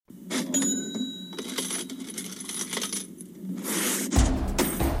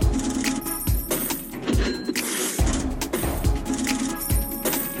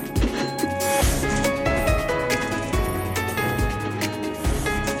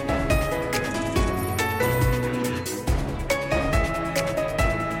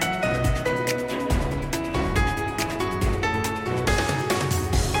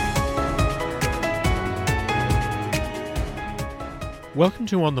Welcome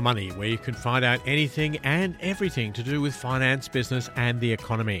to On the Money, where you can find out anything and everything to do with finance, business and the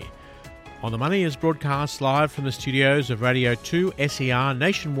economy. On the Money is broadcast live from the studios of Radio 2 SER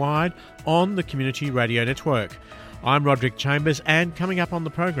nationwide on the Community Radio Network. I'm Roderick Chambers, and coming up on the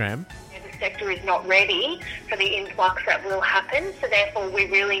program... The sector is not ready for the influx that will happen, so therefore we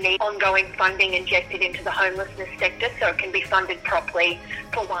really need ongoing funding injected into the homelessness sector so it can be funded properly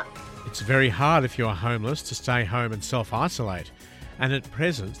for once. It's very hard if you're homeless to stay home and self-isolate. And at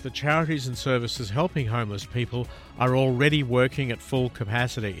present, the charities and services helping homeless people are already working at full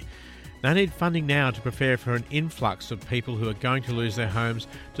capacity. They need funding now to prepare for an influx of people who are going to lose their homes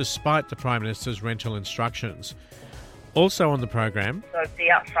despite the Prime Minister's rental instructions. Also on the program... So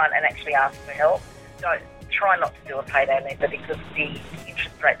be upfront and actually ask for help. Don't try not to do a payday lender because the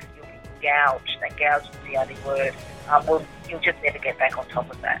interest rates you'll be gouged, that gouged is the only word, you'll just never get back on top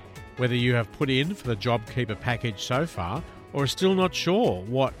of that. Whether you have put in for the JobKeeper package so far or are still not sure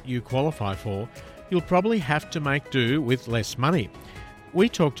what you qualify for, you'll probably have to make do with less money. We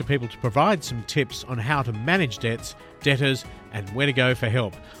talk to people to provide some tips on how to manage debts, debtors and where to go for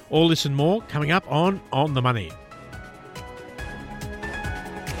help. All this and more coming up on the Money.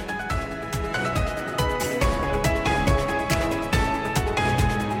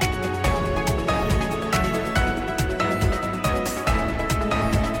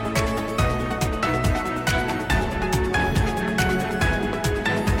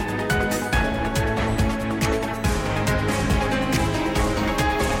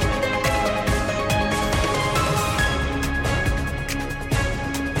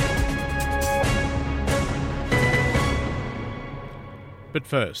 But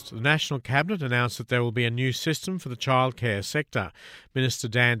first, the National Cabinet announced that there will be a new system for the childcare sector. Minister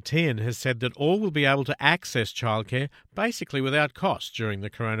Dan Tehan has said that all will be able to access childcare basically without cost during the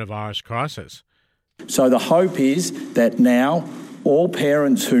coronavirus crisis. So the hope is that now all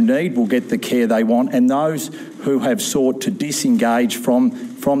parents who need will get the care they want, and those who have sought to disengage from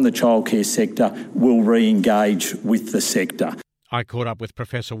the childcare sector will re-engage with the sector. I caught up with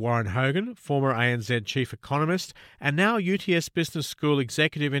Professor Warren Hogan, former ANZ Chief Economist and now UTS Business School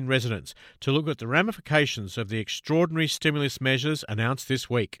Executive in Residence, to look at the ramifications of the extraordinary stimulus measures announced this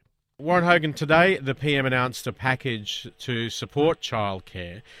week. Warren Hogan, today the PM announced a package to support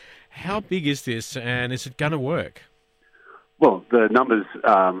childcare. How big is this and is it going to work? Well, the numbers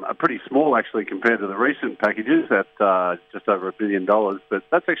are pretty small actually compared to the recent packages at just over $1 billion, but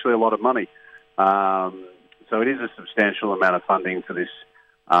that's actually a lot of money. So it is a substantial amount of funding for this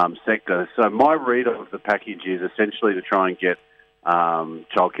sector. So my read of the package is essentially to try and get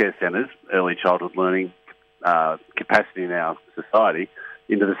childcare centres, early childhood learning capacity in our society,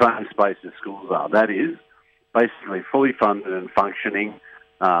 into the same space as schools are. That is basically fully funded and functioning,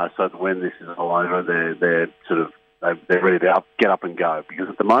 so that when this is all over, they're ready to get up and go. Because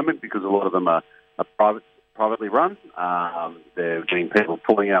at the moment, because a lot of them are privately run, they're getting people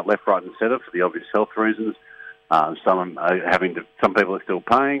pulling out left, right, and centre for the obvious health reasons. Some people are still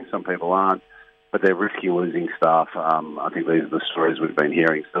paying, some people aren't, but they're risking losing staff. I think these are the stories we've been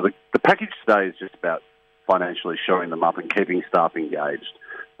hearing. So the package today is just about financially shoring them up and keeping staff engaged.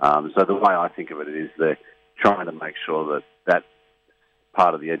 So the way I think of it is they're trying to make sure that that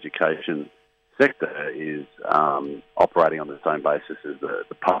part of the education sector is operating on the same basis as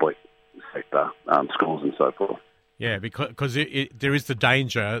the public sector, schools and so forth. Yeah, because there is the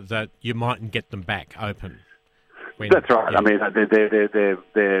danger that you mightn't get them back open. That's right. Yeah. I mean,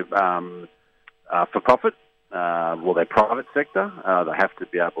 they're for profit. They're private sector. They have to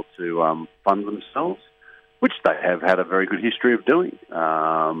be able to fund themselves, which they have had a very good history of doing.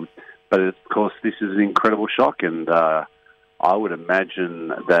 But of course, this is an incredible shock, and I would imagine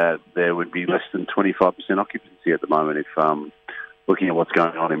that there would be less than 25% occupancy at the moment if looking at what's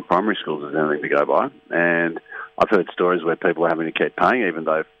going on in primary schools is anything to go by. And I've heard stories where people are having to keep paying even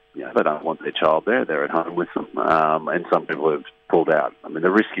though they don't want their child there. They're at home with them. And some people have pulled out. I mean, the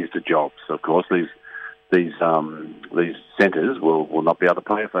risk is to jobs. Of course, these centres will not be able to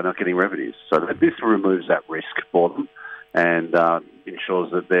pay if they're not getting revenues. So this removes that risk for them and ensures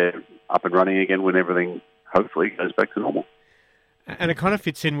that they're up and running again when everything hopefully goes back to normal. And it kind of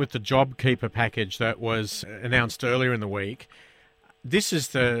fits in with the JobKeeper package that was announced earlier in the week. This is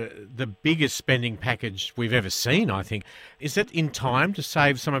the biggest spending package we've ever seen, I think. Is it in time to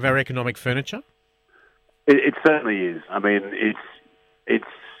save some of our economic furniture? It certainly is. I mean, it's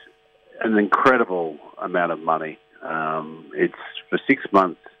an incredible amount of money. It's for 6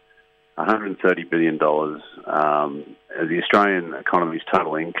 months, $130 billion. The Australian economy's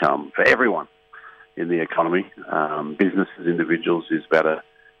total income for everyone in the economy, businesses, individuals, is about $1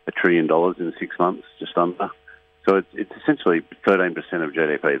 trillion in 6 months, just under. So it's essentially 13% of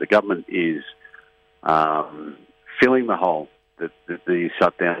GDP. The government is filling the hole that the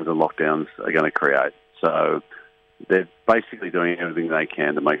shutdowns and lockdowns are going to create. So they're basically doing everything they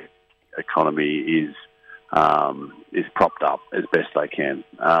can to make the economy is propped up as best they can.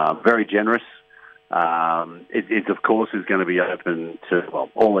 Very generous. It of course is going to be open to, well,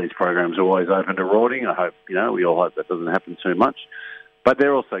 all these programs are always open to rorting. I hope, we all hope that doesn't happen too much. But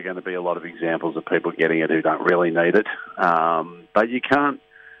there are also going to be a lot of examples of people getting it who don't really need it. But you can't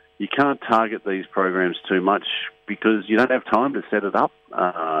target these programs too much because you don't have time to set it up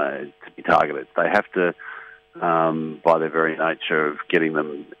to be targeted. They have to, by their very nature of getting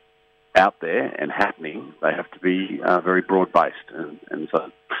them out there and happening, they have to be very broad-based. And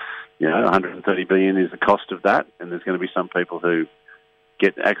so, 130 billion is the cost of that, and there's going to be some people who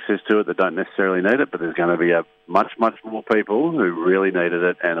get access to it that don't necessarily need it, but there's going to be much, much more people who really needed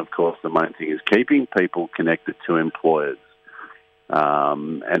it. And, of course, the main thing is keeping people connected to employers.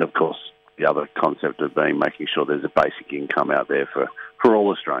 And, of course, the other concept of being making sure there's a basic income out there for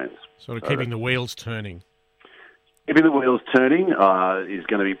all Australians. Sort of keeping the wheels turning. Keeping the wheels turning is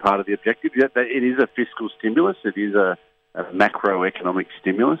going to be part of the objective. It is a fiscal stimulus. It is a macroeconomic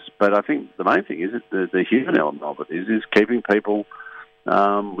stimulus. But I think the main thing is that the human element of it is keeping people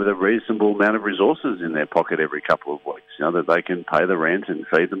with a reasonable amount of resources in their pocket every couple of weeks, that they can pay the rent and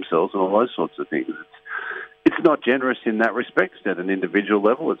feed themselves and all those sorts of things. It's not generous in that respect at an individual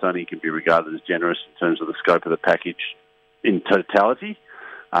level. It's only can be regarded as generous in terms of the scope of the package in totality.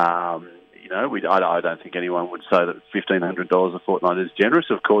 I don't think anyone would say that $1,500 a fortnight is generous.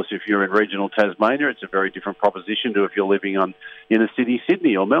 Of course, if you're in regional Tasmania, it's a very different proposition to if you're living in inner city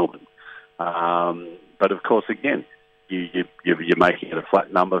Sydney or Melbourne. But of course, again, you're making it a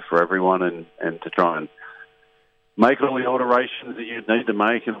flat number for everyone, and to try and make all the alterations that you'd need to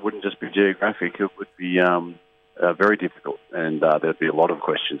make, and it wouldn't just be geographic, it would be very difficult, and there'd be a lot of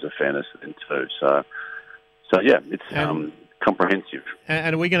questions of fairness then too. So yeah, it's comprehensive.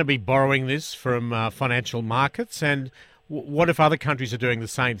 And are we going to be borrowing this from financial markets? And what if other countries are doing the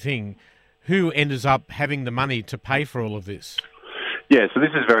same thing? Who ends up having the money to pay for all of this? Yeah, so this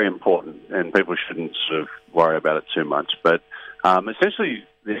is very important, and people shouldn't sort of worry about it too much. But essentially,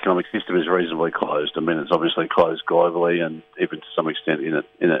 the economic system is reasonably closed. I mean, it's obviously closed globally, and even to some extent in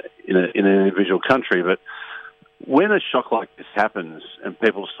an individual country. But when a shock like this happens and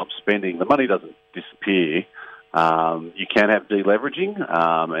people stop spending, the money doesn't disappear. You can have deleveraging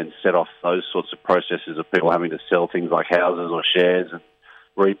and set off those sorts of processes of people having to sell things like houses or shares and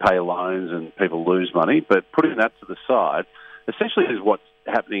repay loans, and people lose money. But putting that to the side, essentially is what's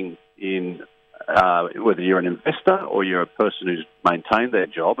happening in whether you're an investor or you're a person who's maintained their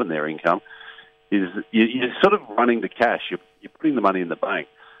job and their income, is you're sort of running the cash. You're putting the money in the bank.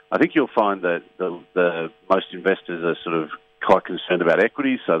 I think you'll find that the most investors are sort of quite concerned about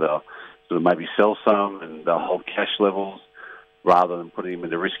equities, so they'll sort of maybe sell some and they'll hold cash levels rather than putting them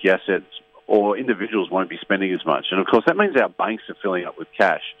into risky assets, or individuals won't be spending as much. And of course, that means our banks are filling up with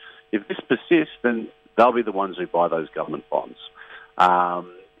cash. If this persists, then they'll be the ones who buy those government bonds.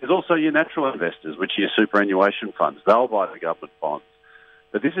 There's also your natural investors, which are your superannuation funds. They'll buy the government bonds.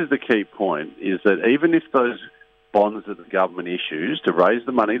 But this is the key point, is that even if those bonds that the government issues to raise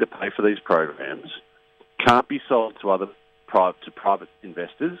the money to pay for these programs can't be sold to private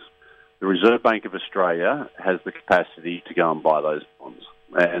investors, the Reserve Bank of Australia has the capacity to go and buy those bonds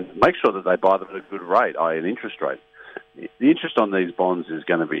and make sure that they buy them at a good rate, i.e. an interest rate. The interest on these bonds is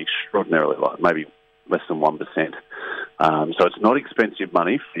going to be extraordinarily low, maybe less than 1%. So it's not expensive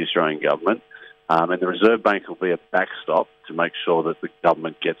money for the Australian government, and the Reserve Bank will be a backstop to make sure that the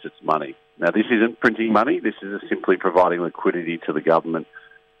government gets its money. Now, this isn't printing money. This is simply providing liquidity to the government.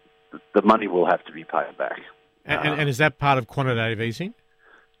 The money will have to be paid back. And is that part of quantitative easing?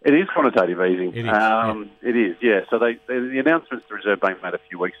 It is quantitative easing. It is, yeah. It is, yeah. So the announcements the Reserve Bank made a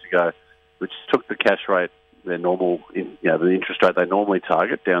few weeks ago, which took the cash rate, their normal, the interest rate they normally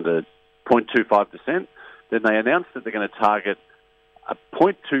target, down to 0.25%. Then they announced that they're going to target a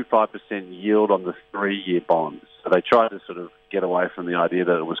 0.25% yield on the 3-year bonds. So they tried to sort of get away from the idea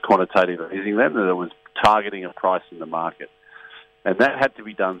that it was quantitative easing then, that it was targeting a price in the market. And that had to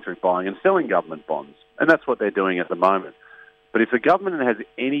be done through buying and selling government bonds. And that's what they're doing at the moment. But if the government has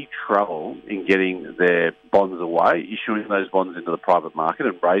any trouble in getting their bonds away, issuing those bonds into the private market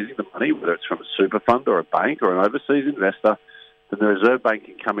and raising the money, whether it's from a super fund or a bank or an overseas investor, then the Reserve Bank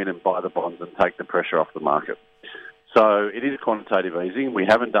can come in and buy the bonds and take the pressure off the market. So it is quantitative easing. We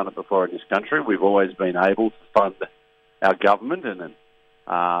haven't done it before in this country. We've always been able to fund our government, and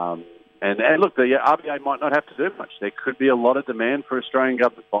look, the RBA might not have to do much. There could be a lot of demand for Australian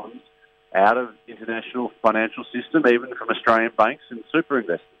government bonds out of international financial system, even from Australian banks and super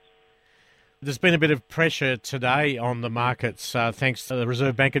investors. There's been a bit of pressure today on the markets thanks to the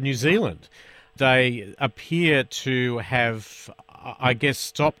Reserve Bank of New Zealand. They appear to have, I guess,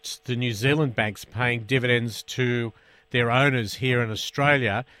 stopped the New Zealand banks paying dividends to their owners here in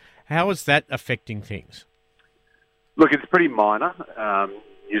Australia. How is that affecting things? Look, it's pretty minor.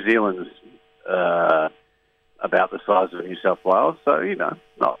 New Zealand's about the size of New South Wales, so,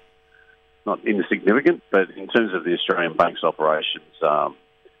 not insignificant. But in terms of the Australian banks' operations,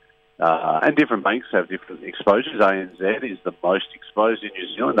 and different banks have different exposures. ANZ is the most exposed in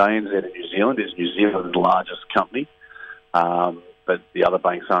New Zealand. ANZ in New Zealand is New Zealand's largest company, but the other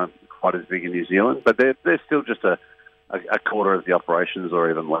banks aren't quite as big in New Zealand. But they're still just a quarter of the operations,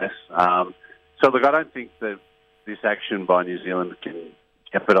 or even less. So, look, I don't think that this action by New Zealand can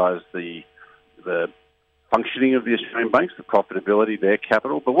jeopardise the functioning of the Australian banks, the profitability, their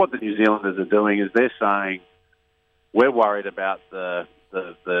capital. But what the New Zealanders are doing is they're saying, we're worried about the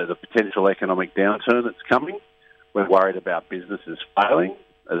potential economic downturn that's coming. We're worried about businesses failing.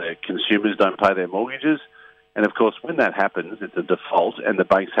 The consumers don't pay their mortgages. And, of course, when that happens, it's a default, and the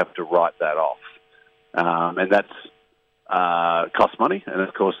banks have to write that off. And that's costs money. And,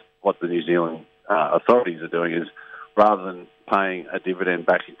 of course, what the New Zealand authorities are doing is, rather than paying a dividend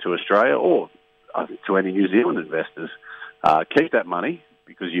back into Australia or to any New Zealand investors, keep that money,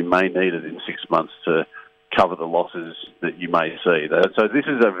 because you may need it in 6 months to cover the losses that you may see. So this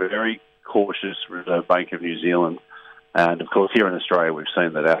is a very cautious Reserve Bank of New Zealand. And, of course, here in Australia, we've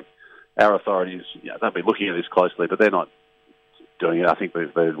seen that our authorities, they'll be looking at this closely, but they're not doing it. I think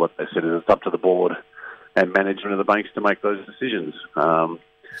what they said is it's up to the board and management of the banks to make those decisions.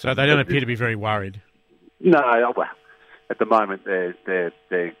 So they don't appear to be very worried? No, well, at the moment they're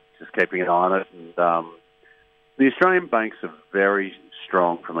just keeping an eye on it. And the Australian banks are very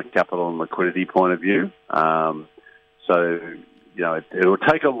strong from a capital and liquidity point of view. So, it will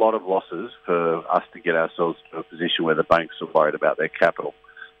take a lot of losses for us to get ourselves to a position where the banks are worried about their capital,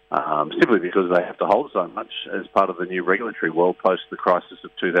 simply because they have to hold so much as part of the new regulatory world post the crisis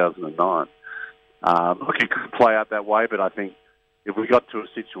of 2009. Look, it could play out that way, but I think if we got to a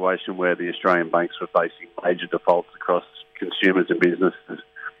situation where the Australian banks were facing major defaults across consumers and businesses,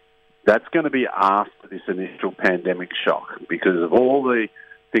 that's going to be after this initial pandemic shock, because of all the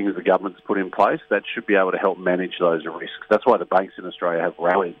things the government's put in place that should be able to help manage those risks. That's why the banks in Australia have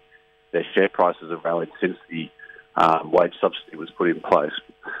rallied. Their share prices have rallied since the wage subsidy was put in place.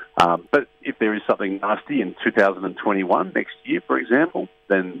 But if there is something nasty in 2021, next year, for example,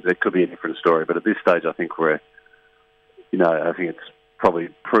 then there could be a different story. But at this stage, I think I think it's probably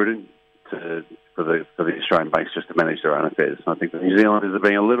prudent for the Australian banks just to manage their own affairs. I think the New Zealanders are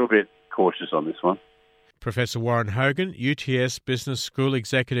being a little bit cautious on this one. Professor Warren Hogan, UTS Business School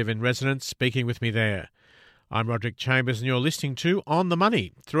Executive in Residence, speaking with me there. I'm Roderick Chambers, and you're listening to On the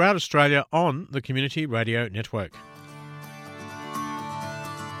Money throughout Australia on the Community Radio Network.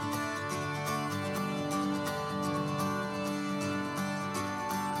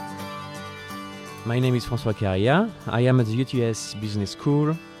 My name is François Carrière. I am at the UTS Business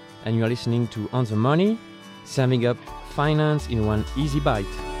School, and you are listening to On the Money, serving up finance in one easy bite.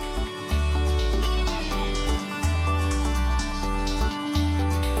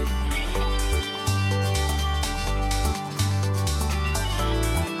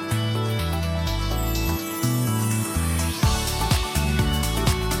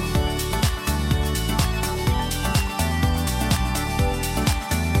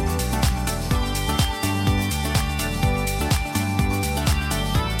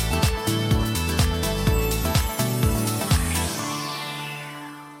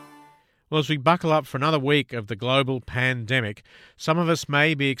 Well, as we buckle up for another week of the global pandemic, some of us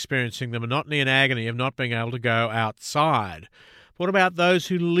may be experiencing the monotony and agony of not being able to go outside. What about those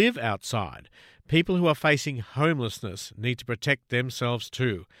who live outside? People who are facing homelessness need to protect themselves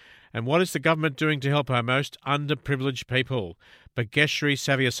too. And what is the government doing to help our most underprivileged people? Bhageshri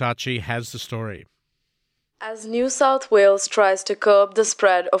Saviasachi has the story. As New South Wales tries to curb the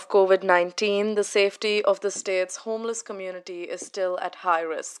spread of COVID-19, the safety of the state's homeless community is still at high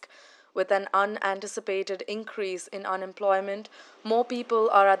risk. With an unanticipated increase in unemployment, more people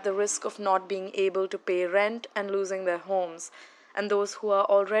are at the risk of not being able to pay rent and losing their homes, and those who are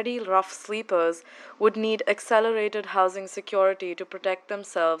already rough sleepers would need accelerated housing security to protect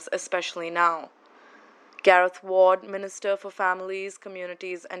themselves, especially now. Gareth Ward, Minister for Families,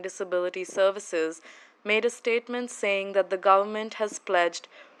 Communities and Disability Services, made a statement saying that the government has pledged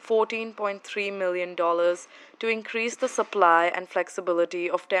 $14.3 million to increase the supply and flexibility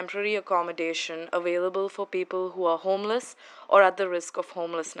of temporary accommodation available for people who are homeless or at the risk of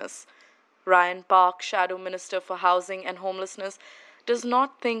homelessness. Ryan Park, Shadow Minister for Housing and Homelessness, does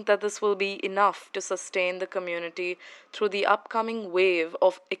not think that this will be enough to sustain the community through the upcoming wave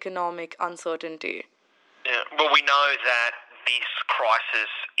of economic uncertainty. Yeah, well, we know that this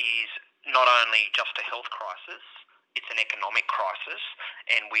crisis is not only just a health crisis, it's an economic crisis,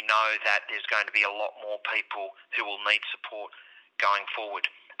 and we know that there's going to be a lot more people who will need support going forward.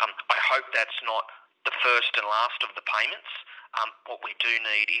 I hope that's not the first and last of the payments. What we do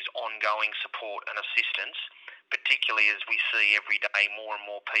need is ongoing support and assistance, particularly as we see every day more and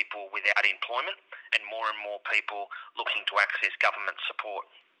more people without employment and more people looking to access government support.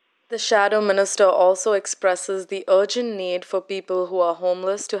 The Shadow Minister also expresses the urgent need for people who are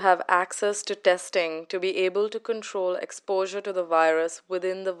homeless to have access to testing to be able to control exposure to the virus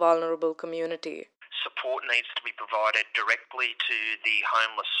within the vulnerable community. Support needs to be provided directly to the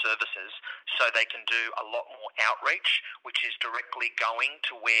homeless services so they can do a lot more outreach, which is directly going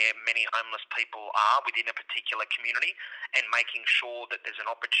to where many homeless people are within a particular community and making sure that there's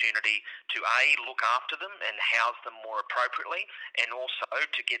an opportunity to A, look after them and house them more appropriately, and also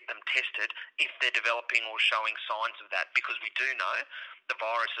to get them tested if they're developing or showing signs of that, because we do know the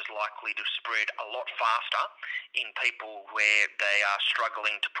virus is likely to spread a lot faster in people where they are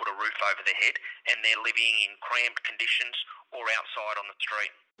struggling to put a roof over their head and they're living in cramped conditions or outside on the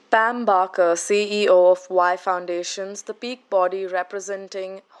street. Pam Barker, CEO of Y Foundations, the peak body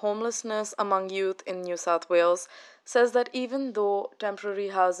representing homelessness among youth in New South Wales, says that even though temporary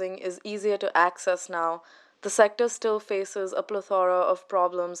housing is easier to access now, the sector still faces a plethora of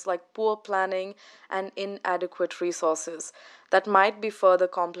problems like poor planning and inadequate resources that might be further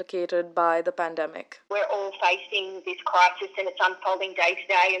complicated by the pandemic. We're all facing this crisis and it's unfolding day to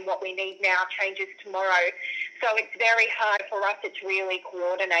day, and what we need now changes tomorrow. So it's very hard for us. It's really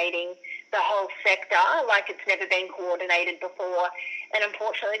coordinating the whole sector like it's never been coordinated before. And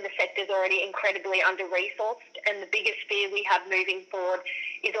unfortunately, the sector's already incredibly under-resourced, and the biggest fear we have moving forward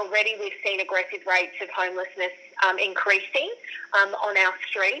is already we've seen aggressive rates of homelessness increasing on our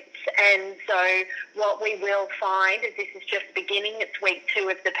streets. And so what we will find is this is just beginning. It's week 2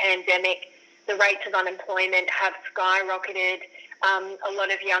 of the pandemic. The rates of unemployment have skyrocketed. A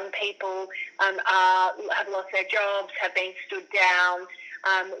lot of young people have lost their jobs, have been stood down.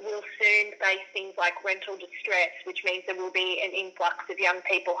 We'll soon face things like rental distress, which means there will be an influx of young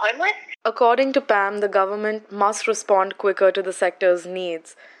people homeless. According to Pam, the government must respond quicker to the sector's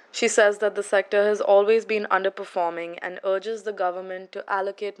needs. She says that the sector has always been underperforming and urges the government to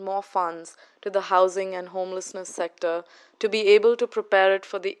allocate more funds to the housing and homelessness sector to be able to prepare it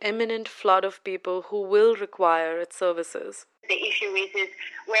for the imminent flood of people who will require its services. The issue is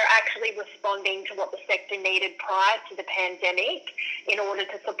we're actually responding to what the sector needed prior to the pandemic in order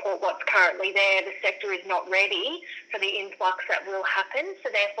to support what's currently there. The sector is not ready for the influx that will happen, so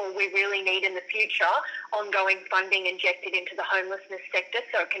therefore we really need in the future ongoing funding injected into the homelessness sector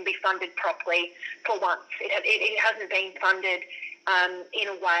so it can be funded properly for once. It hasn't been funded in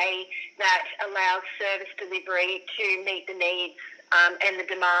a way that allows service delivery to meet the needs and the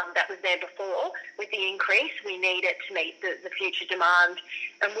demand that was there before. With the increase, we need it to meet the future demand,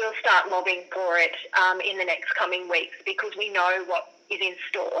 and we'll start lobbying for it in the next coming weeks because we know what is in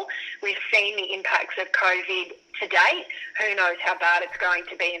store. We've seen the impacts of COVID to date. Who knows how bad it's going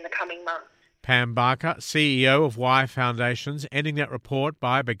to be in the coming months. Pam Barker, CEO of Y Foundations, ending that report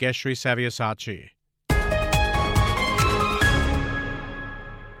by Bageshri Saviasachi.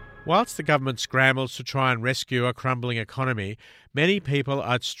 Whilst the government scrambles to try and rescue a crumbling economy, many people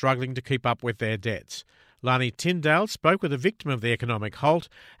are struggling to keep up with their debts. Lani Tyndale spoke with a victim of the economic halt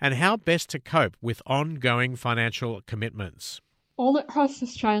and how best to cope with ongoing financial commitments. All across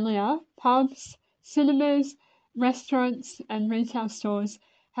Australia, pubs, cinemas, restaurants and retail stores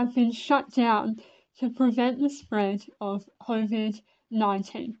have been shut down to prevent the spread of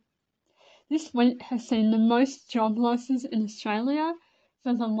COVID-19. This week has seen the most job losses in Australia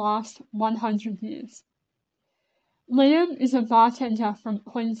for the last 100 years. Liam is a bartender from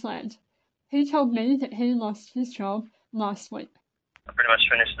Queensland. He told me that he lost his job last week. I pretty much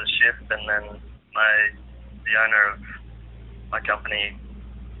finished the shift and then the owner of my company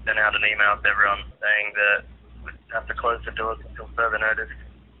sent out an email to everyone saying that we'd have to close the doors until further notice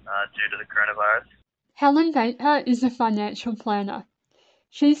due to the coronavirus. Helen Baker is a financial planner.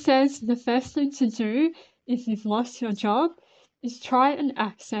 She says the first thing to do if you've lost your job is try and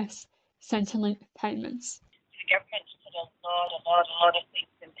access Centrelink payments. The government's put a lot of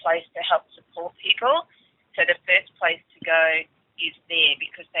things in place to help support people. So the first place to go is there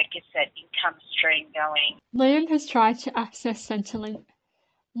because that gets that income stream going. Liam has tried to access Centrelink.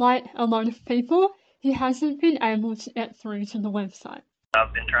 Like a lot of people, he hasn't been able to get through to the website.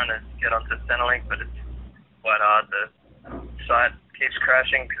 I've been trying to get onto Centrelink, but it's quite hard. The site keeps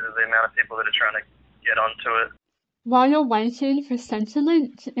crashing because of the amount of people that are trying to get onto it. While you're waiting for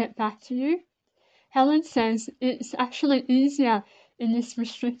Centrelink to get back to you, Helen says it's actually easier in this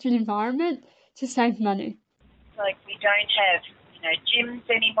restricted environment to save money. Like, we don't have, gyms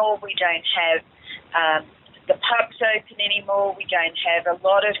anymore. We don't have the pubs open anymore. We don't have a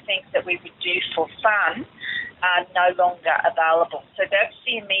lot of things that we would do for fun are no longer available. So that's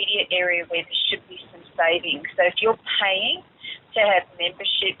the immediate area where there should be some savings. So if you're paying to have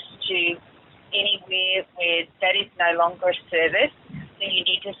memberships to anywhere where that is no longer a service, then you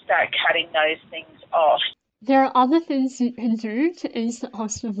need to start cutting those things off. There are other things you can do to ease the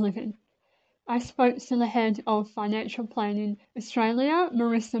cost of living. I spoke to the head of Financial Planning Australia,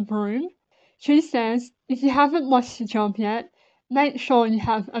 Marissa Broom. She says if you haven't lost your job yet, make sure you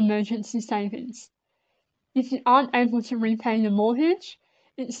have emergency savings. If you aren't able to repay your mortgage,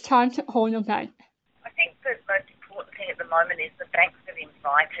 it's time to call your bank. I think the most important thing at the moment is the banks have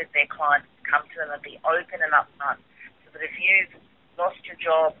invited their clients to come to them and be open and upfront, so that if you've lost your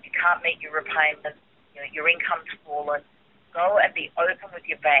job, you can't meet your repayments, your income's fallen, go and be open with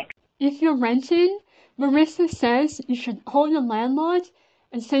your bank. If you're renting, Marissa says you should call your landlord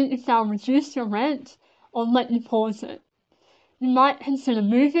and see if they'll reduce your rent or let you pause it. You might consider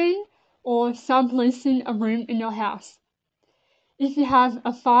moving or subleasing a room in your house. If you have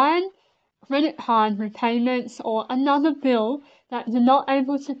a fine, credit card repayments, or another bill that you're not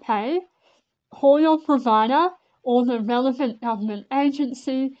able to pay, call your provider or the relevant government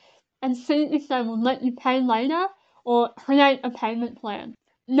agency and see if they will let you pay later or create a payment plan.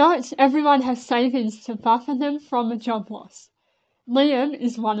 Not everyone has savings to buffer them from a job loss. Liam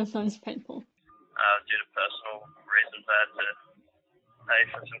is one of those people. Due to personal reasons, I had to pay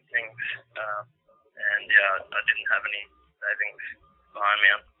for some things, and I didn't have any savings behind me.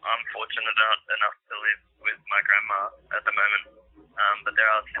 I'm fortunate enough to live with my grandma at the moment, but there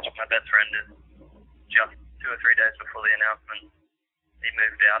are my best friend is just 2 or 3 days before the announcement. He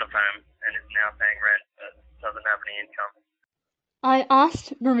moved out of home and is now paying rent, but doesn't have any income. I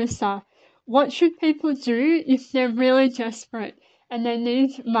asked Marissa, what should people do if they're really desperate and they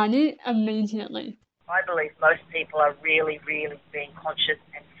need money immediately? I believe most people are really, really being conscious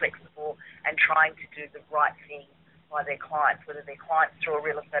and flexible and trying to do the right thing by their clients, whether they're clients through a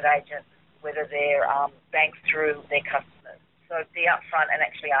real estate agent, whether they're banks through their customers. So be upfront and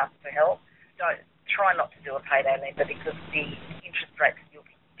actually ask for help. Don't try not to do a payday lender because the interest rates you'll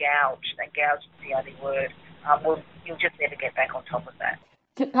be gouged, and gouged is the only word, you'll just never get back on top of that.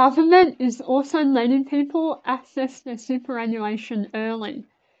 The government is also letting people access their superannuation early.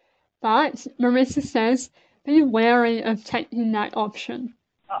 But Marissa says be wary of taking that option.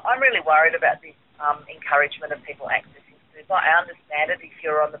 I'm really worried about this encouragement of people accessing super. I understand it if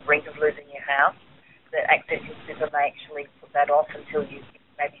you're on the brink of losing your house, that accessing super may actually put that off until you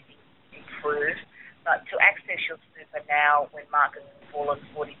maybe improve. But to access your super now when markets have fallen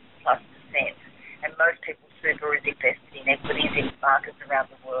 40+%, and most people's super is invested in equities in markets around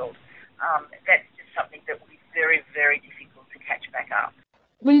the world, that's just something that will be very, very difficult to catch back up.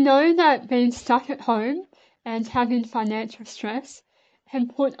 We know that being stuck at home and having financial stress can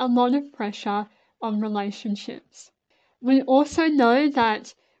put a lot of pressure on relationships. We also know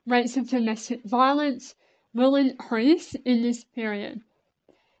that rates of domestic violence will increase in this period.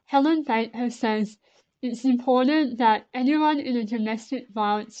 Helen Baker says it's important that anyone in a domestic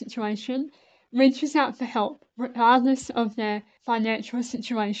violence situation reaches out for help, regardless of their financial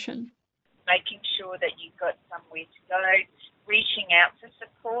situation. Making sure that you've got somewhere to go, reaching out for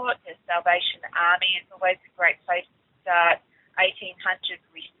support. The Salvation Army is always a great place to start. 1800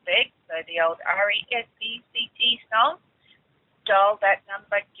 RESPECT, so the old RESPECT song. Dial that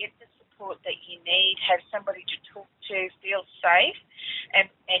number, get the support that you need, have somebody to talk to, feel safe, and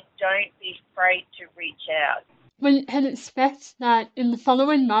don't be afraid to reach out. We can expect that in the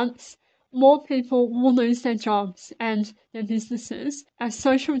following months, more people will lose their jobs and their businesses as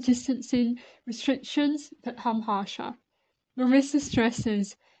social distancing restrictions become harsher. Marissa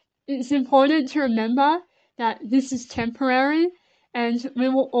stresses it's important to remember that this is temporary and we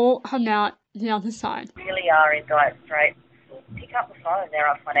will all come out the other side. We really are in dire straits. Pick up the phone. There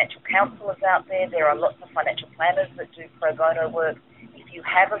are financial counsellors out there. There are lots of financial planners that do pro bono work. If you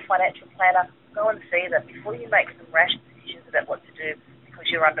have a financial planner, go and see them before you make some rash decisions about what to do because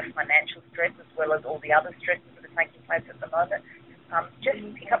you're under financial stress as well as all the other stresses that are taking place at the moment. Just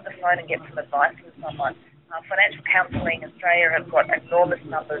pick up the phone and get some advice from someone. Financial Counselling Australia have got enormous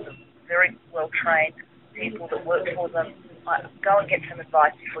numbers of very well-trained people that work for them go and get some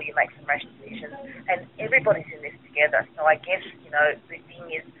advice before you make some rash decisions. And everybody's in this together. So I guess, the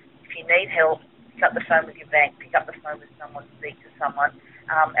thing is, if you need help, pick up the phone with your bank, pick up the phone with someone, speak to someone.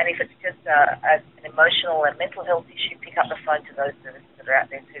 And if it's just an emotional and mental health issue, pick up the phone to those services that are out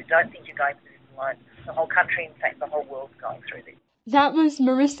there too. Don't think you're going through this alone. The whole country, in fact, the whole world's going through this. That was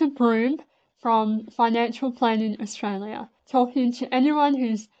Marissa Broom from Financial Planning Australia, talking to anyone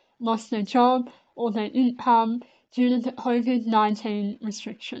who's lost their job or their income due to the COVID-19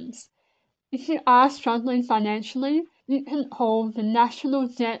 restrictions. If you are struggling financially, you can call the National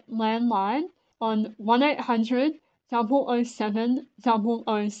Debt Landline on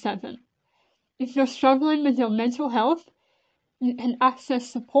 1-800-007-007. If you're struggling with your mental health, you can access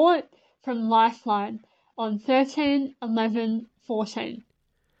support from Lifeline on 13 11 14.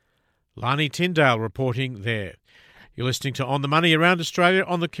 Lani Tyndale reporting there. You're listening to On the Money around Australia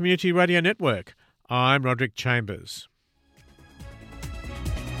on the Community Radio Network. I'm Roderick Chambers.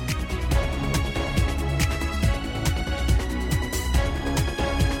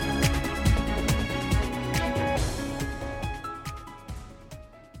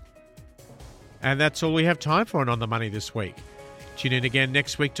 And that's all we have time for on The Money this week. Tune in again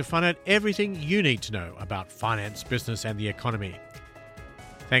next week to find out everything you need to know about finance, business and the economy.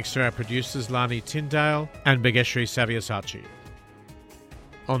 Thanks to our producers Lani Tyndale and Bhageshri Saviasachi.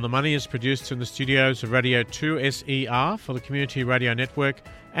 On the Money is produced in the studios of Radio 2 SER for the Community Radio Network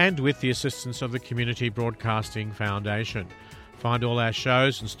and with the assistance of the Community Broadcasting Foundation. Find all our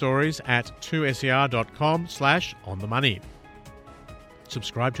shows and stories at 2ser.com/onthemoney.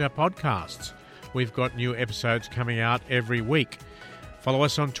 Subscribe to our podcasts. We've got new episodes coming out every week. Follow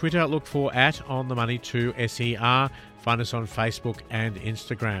us on Twitter, look for @onthemoney2ser. Find us on Facebook and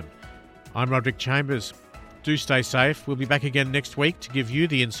Instagram. I'm Roderick Chambers. Do stay safe. We'll be back again next week to give you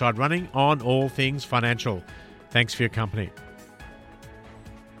the inside running on all things financial. Thanks for your company.